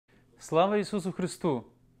Слава Ісусу Христу!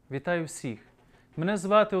 Вітаю всіх! Мене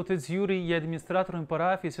звати отець Юрій, я адміністратором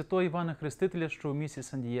парафії святого Івана Хрестителя, що у місті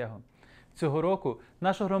Сан-Дієго. Цього року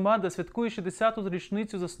наша громада святкує 60-ту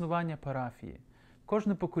річницю заснування парафії.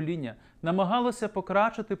 Кожне покоління намагалося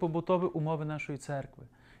покращити побутові умови нашої церкви.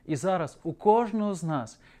 І зараз у кожного з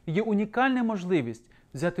нас є унікальна можливість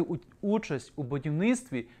взяти участь у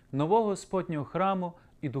будівництві нового Господнього храму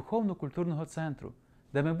і духовно-культурного центру,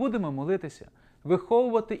 де ми будемо молитися,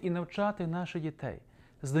 виховувати і навчати наших дітей,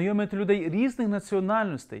 знайомити людей різних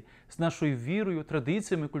національностей з нашою вірою,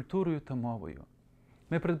 традиціями, культурою та мовою.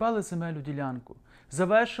 Ми придбали земельну ділянку,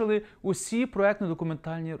 завершили усі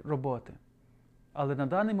проєктно-документальні роботи. Але на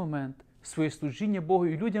даний момент своє служіння Богу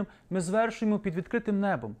і людям ми звершуємо під відкритим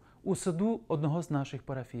небом у саду одного з наших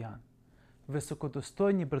парафіян.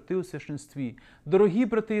 Високодостойні брати у священстві, дорогі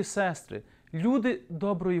брати і сестри, люди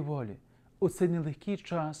доброї волі, у цей нелегкий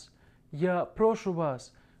час я прошу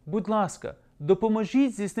вас, будь ласка,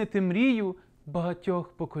 допоможіть здійснити мрію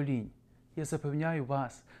багатьох поколінь. Я запевняю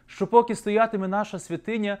вас, що поки стоятиме наша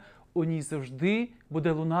святиня, у ній завжди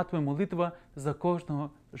буде лунатиме молитва за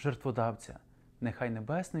кожного жертводавця. Нехай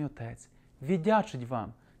Небесний Отець віддячить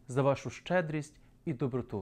вам за вашу щедрість і доброту.